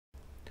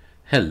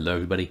Hello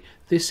everybody,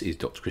 this is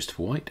Dr.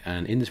 Christopher White,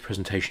 and in this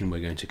presentation we're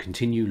going to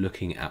continue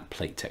looking at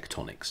plate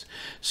tectonics.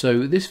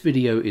 So this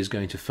video is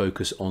going to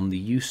focus on the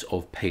use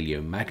of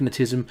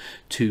paleomagnetism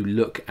to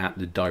look at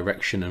the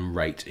direction and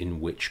rate in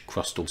which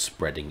crustal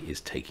spreading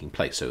is taking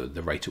place, so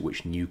the rate at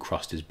which new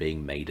crust is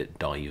being made at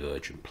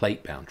divergent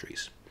plate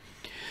boundaries.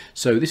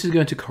 So this is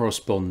going to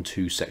correspond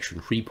to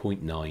section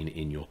 3.9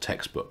 in your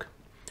textbook.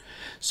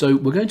 So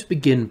we're going to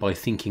begin by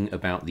thinking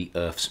about the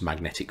Earth's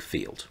magnetic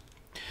field.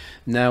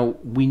 Now,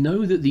 we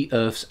know that the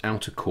Earth's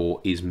outer core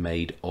is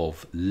made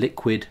of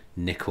liquid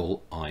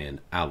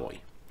nickel-iron alloy.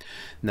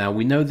 Now,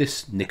 we know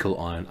this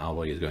nickel-iron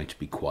alloy is going to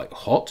be quite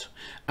hot,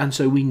 and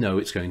so we know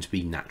it's going to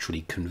be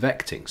naturally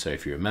convecting. So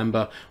if you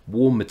remember,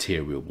 warm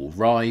material will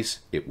rise,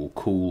 it will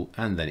cool,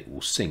 and then it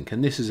will sink.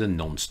 And this is a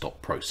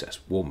non-stop process.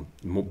 Warm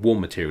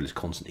material is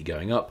constantly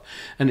going up,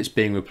 and it's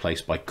being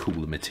replaced by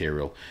cooler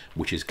material,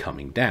 which is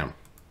coming down.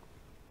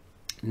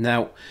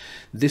 Now,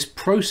 this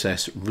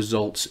process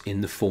results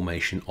in the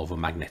formation of a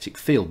magnetic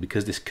field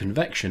because this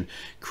convection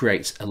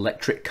creates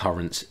electric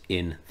currents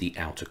in the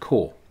outer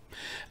core.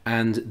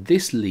 And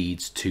this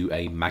leads to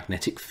a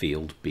magnetic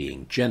field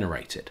being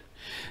generated.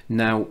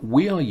 Now,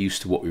 we are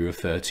used to what we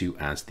refer to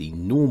as the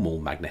normal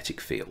magnetic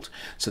field.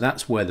 So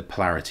that's where the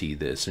polarity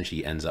that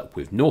essentially ends up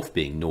with north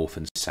being north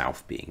and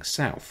south being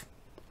south.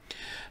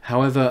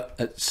 However,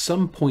 at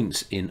some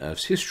points in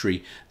Earth's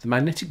history, the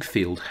magnetic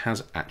field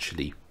has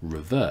actually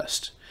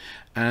reversed.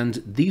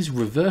 And these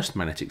reversed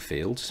magnetic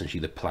fields,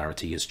 essentially the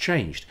polarity has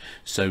changed.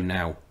 So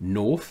now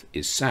north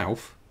is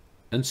south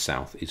and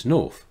south is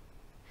north.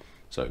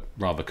 So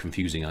rather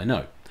confusing, I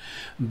know.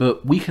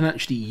 But we can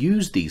actually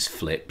use these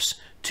flips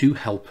to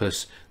help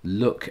us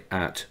look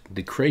at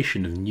the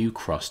creation of new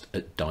crust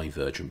at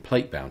divergent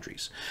plate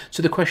boundaries.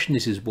 So the question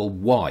is well,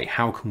 why?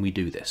 How can we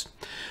do this?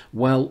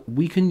 Well,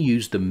 we can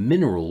use the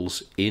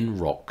minerals in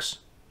rocks,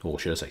 or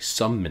should I say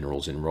some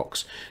minerals in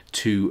rocks,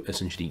 to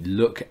essentially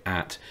look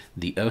at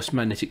the Earth's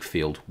magnetic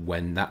field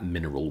when that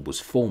mineral was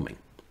forming.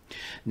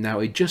 Now,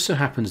 it just so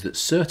happens that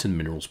certain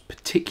minerals,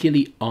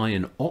 particularly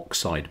iron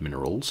oxide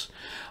minerals,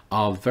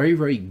 are very,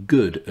 very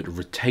good at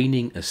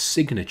retaining a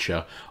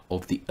signature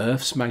of the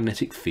Earth's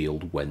magnetic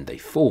field when they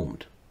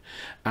formed.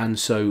 And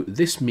so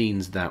this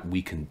means that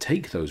we can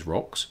take those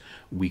rocks,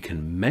 we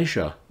can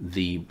measure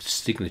the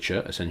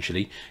signature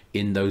essentially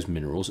in those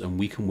minerals, and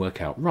we can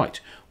work out,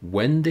 right,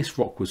 when this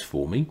rock was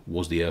forming,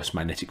 was the Earth's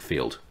magnetic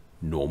field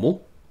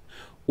normal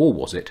or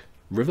was it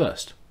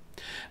reversed?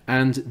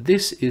 And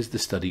this is the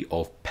study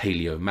of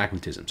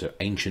paleomagnetism, so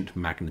ancient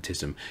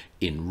magnetism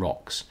in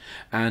rocks.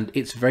 And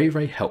it's very,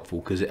 very helpful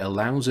because it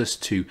allows us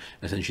to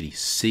essentially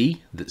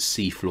see that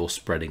seafloor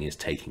spreading is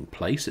taking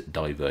place at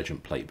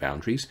divergent plate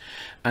boundaries.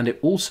 And it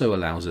also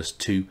allows us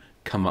to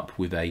come up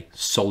with a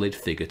solid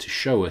figure to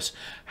show us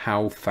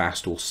how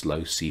fast or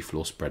slow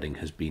seafloor spreading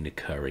has been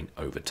occurring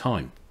over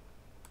time.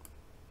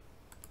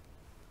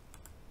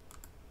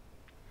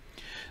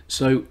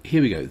 So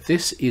here we go,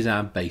 this is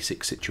our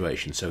basic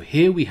situation. So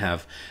here we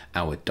have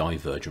our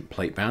divergent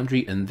plate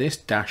boundary, and this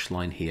dashed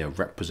line here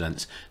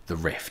represents the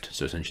rift,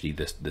 so essentially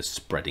the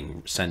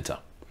spreading center.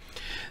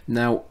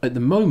 Now at the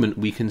moment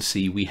we can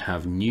see we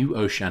have new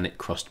oceanic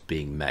crust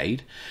being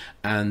made,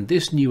 and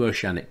this new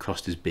oceanic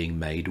crust is being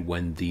made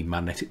when the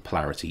magnetic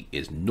polarity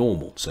is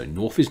normal. So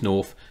north is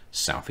north,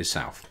 south is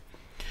south.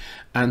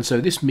 And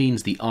so this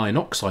means the iron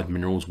oxide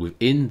minerals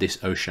within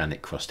this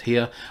oceanic crust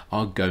here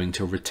are going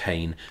to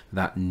retain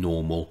that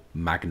normal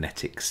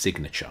magnetic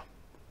signature.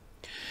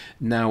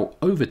 Now,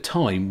 over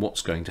time,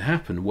 what's going to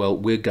happen? Well,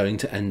 we're going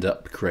to end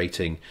up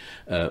creating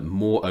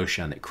more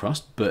oceanic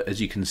crust, but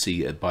as you can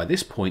see by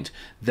this point,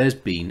 there's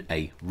been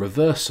a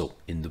reversal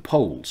in the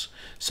poles.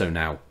 So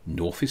now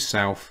north is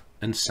south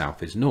and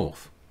south is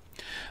north.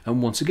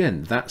 And once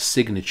again, that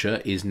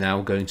signature is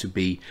now going to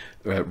be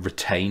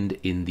retained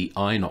in the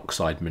iron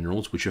oxide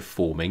minerals which are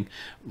forming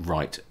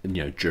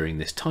during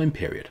this time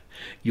period.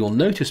 You'll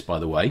notice, by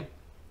the way,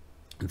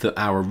 that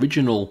our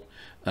original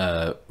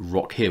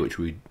rock here, which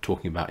we were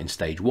talking about in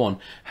stage 1,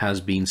 has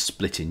been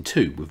split in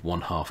two, with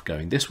one half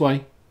going this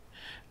way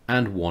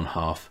and one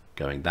half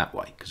going that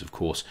way. Because of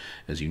course,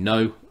 as you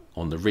know,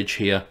 on the ridge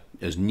here,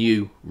 as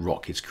new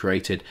rock is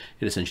created,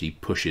 it essentially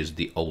pushes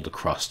the older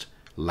crust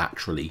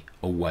laterally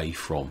away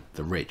from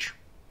the ridge.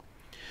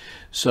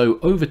 So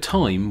over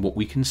time, what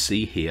we can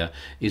see here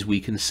is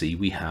we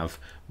have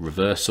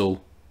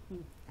reversal,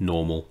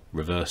 normal,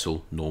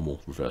 reversal,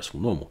 normal, reversal,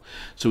 normal.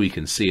 So we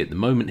can see at the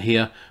moment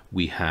here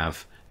we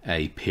have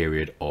a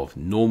period of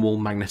normal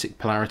magnetic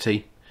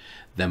polarity.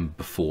 Then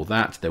before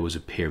that there was a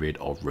period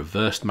of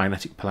reversed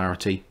magnetic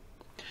polarity.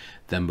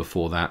 Then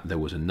before that there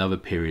was another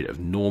period of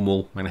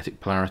normal magnetic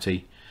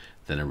polarity,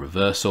 then a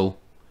reversal,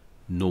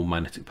 normal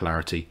magnetic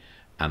polarity,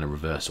 and a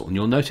reversal. And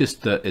you'll notice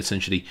that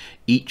essentially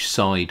each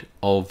side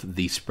of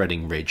the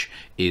spreading ridge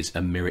is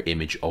a mirror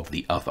image of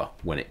the other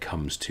when it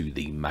comes to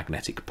the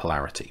magnetic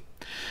polarity.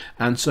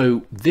 And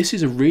so this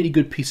is a really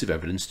good piece of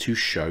evidence to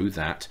show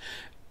that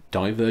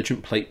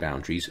divergent plate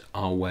boundaries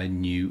are where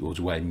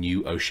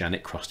new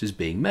oceanic crust is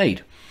being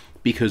made.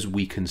 because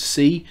we can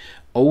see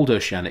old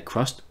oceanic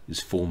crust is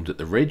formed at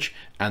the ridge,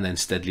 and then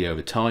steadily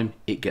over time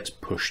it gets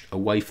pushed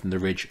away from the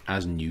ridge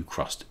as new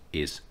crust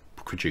is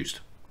produced.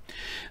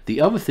 The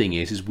other thing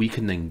is we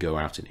can then go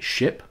out in a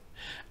ship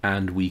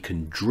and we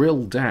can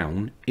drill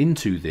down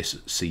into this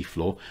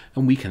seafloor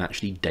and we can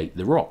actually date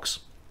the rocks.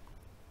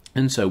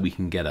 And so we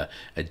can get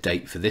a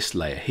date for this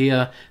layer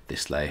here,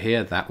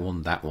 that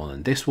one,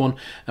 and this one.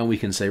 And we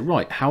can say,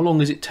 right, how long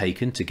has it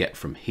taken to get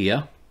from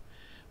here?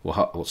 Well,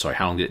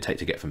 how long did it take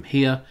to get from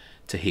here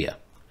to here?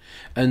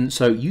 And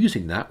so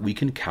using that, we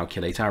can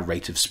calculate our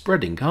rate of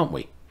spreading, can't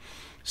we?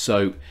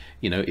 So,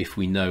 you know, if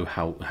we know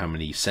how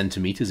many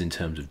centimeters in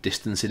terms of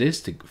distance it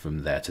is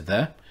from there to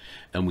there,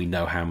 and we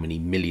know how many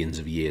millions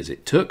of years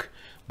it took,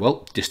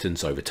 well,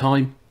 distance over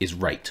time is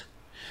rate.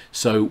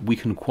 So we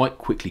can quite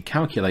quickly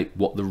calculate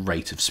what the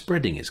rate of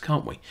spreading is,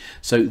 can't we?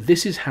 So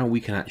this is how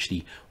we can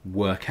actually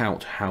work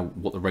out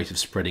what the rate of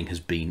spreading has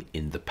been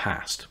in the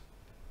past.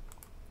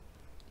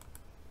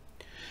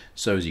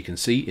 So as you can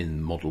see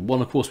in model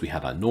 1, of course, we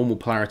had our normal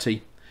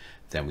polarity,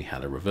 then we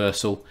had a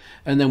reversal,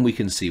 and then we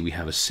can see we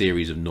have a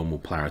series of normal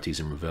polarities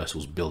and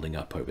reversals building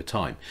up over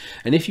time.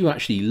 And if you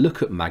actually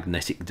look at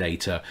magnetic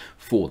data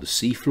for the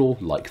seafloor,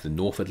 like the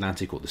North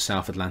Atlantic or the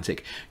South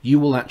Atlantic, you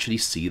will actually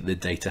see that the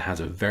data has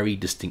a very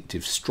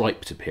distinctive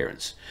striped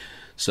appearance.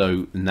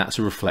 So, and that's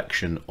a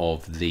reflection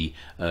of the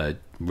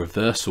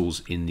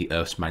reversals in the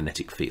Earth's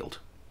magnetic field.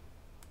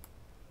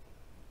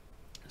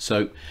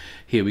 So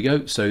here we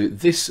go. So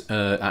this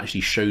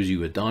actually shows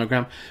you a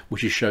diagram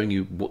which is showing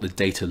you what the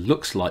data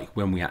looks like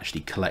when we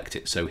actually collect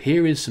it. So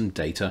here is some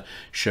data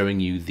showing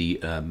you the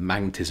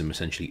magnetism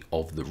essentially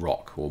of the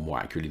rock, or more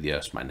accurately the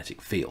Earth's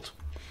magnetic field.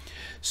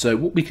 So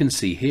what we can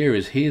see here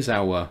is here's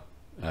our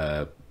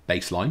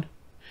baseline,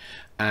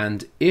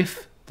 and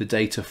if the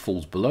data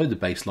falls below the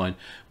baseline,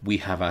 we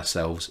have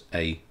ourselves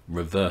a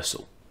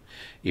reversal.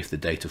 If the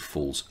data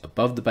falls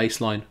above the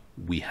baseline,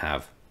 we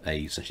have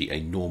essentially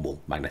a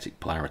normal magnetic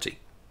polarity.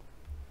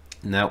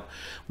 Now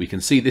we can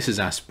see this is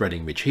our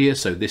spreading ridge here,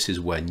 so this is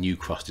where new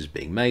crust is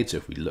being made. So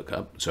if we look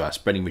up, so our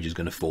spreading ridge is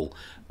going to fall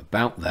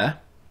about there.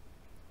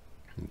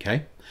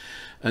 Okay,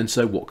 and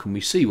so what can we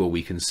see? Well,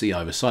 we can see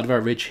either side of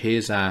our ridge.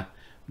 Here's our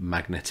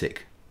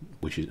magnetism,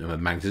 which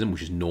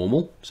is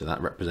normal, so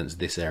that represents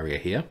this area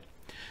here.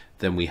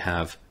 Then we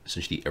have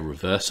essentially a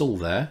reversal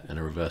there and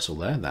a reversal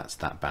there. That's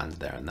that band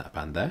there and that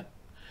band there.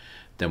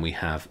 Then we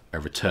have a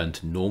return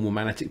to normal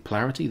magnetic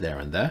polarity there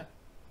and there,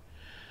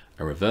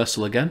 a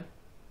reversal again,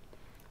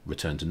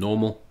 return to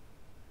normal,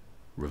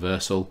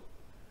 reversal,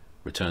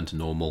 return to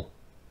normal,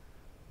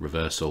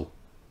 reversal,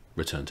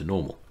 return to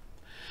normal.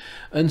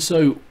 And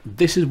so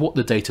this is what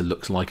the data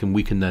looks like, and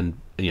we can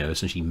then, you know,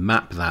 essentially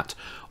map that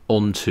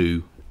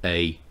onto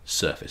a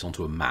surface,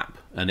 onto a map,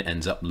 and it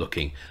ends up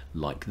looking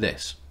like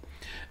this.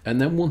 And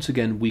then once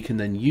again, we can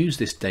then use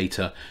this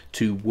data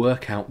to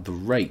work out the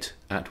rate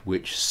at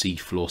which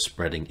seafloor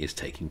spreading is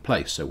taking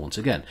place. So once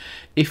again,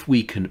 if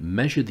we can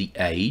measure the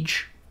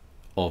age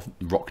of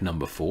rock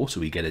number 4, so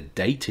we get a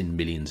date in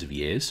millions of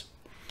years,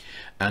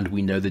 and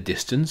we know the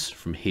distance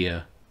from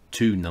here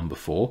to number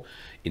 4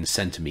 in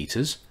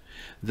centimeters,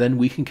 then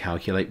we can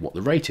calculate what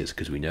the rate is,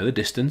 because we know the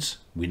distance,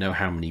 we know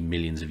how many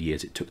millions of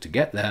years it took to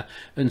get there,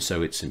 and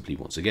so it's simply,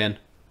 once again,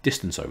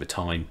 distance over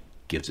time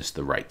gives us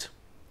the rate.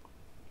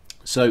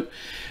 So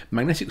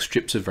magnetic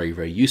strips are very,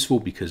 very useful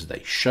because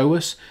they show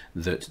us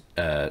that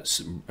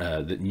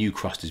that new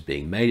crust is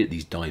being made at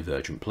these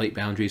divergent plate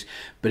boundaries,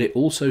 but it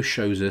also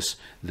shows us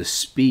the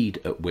speed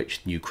at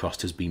which new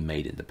crust has been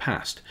made in the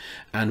past.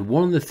 And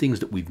one of the things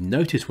that we've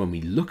noticed when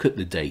we look at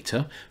the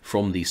data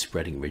from these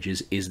spreading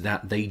ridges is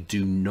that they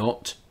do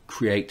not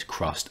create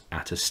crust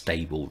at a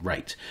stable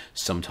rate.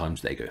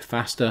 Sometimes they go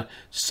faster,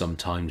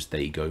 sometimes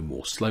they go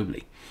more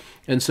slowly.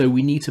 And so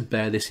we need to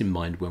bear this in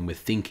mind when we're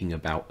thinking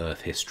about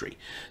Earth history.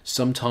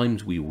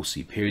 Sometimes we will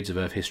see periods of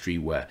Earth history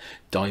where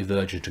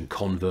divergent and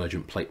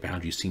convergent plate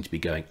boundaries seem to be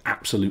going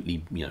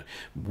absolutely, you know,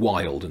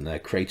 wild, and they're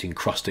creating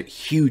crust at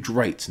huge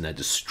rates, and they're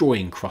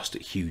destroying crust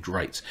at huge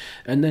rates.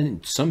 And then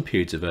in some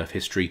periods of Earth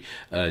history,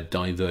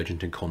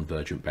 divergent and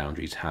convergent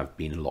boundaries have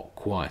been a lot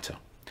quieter.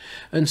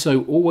 And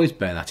so always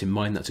bear that in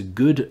mind. That's a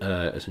good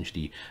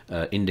essentially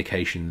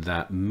indication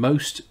that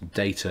most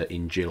data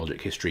in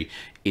geologic history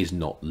is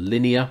not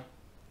linear.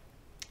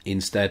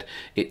 Instead,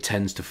 it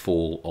tends to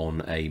fall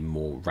on a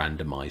more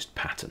randomized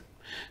pattern.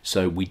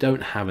 So we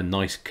don't have a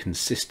nice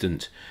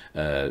consistent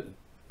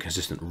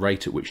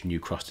rate at which new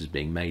crust is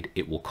being made.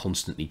 It will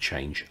constantly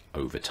change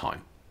over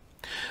time.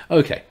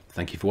 Okay,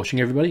 thank you for watching,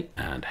 everybody,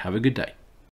 and have a good day.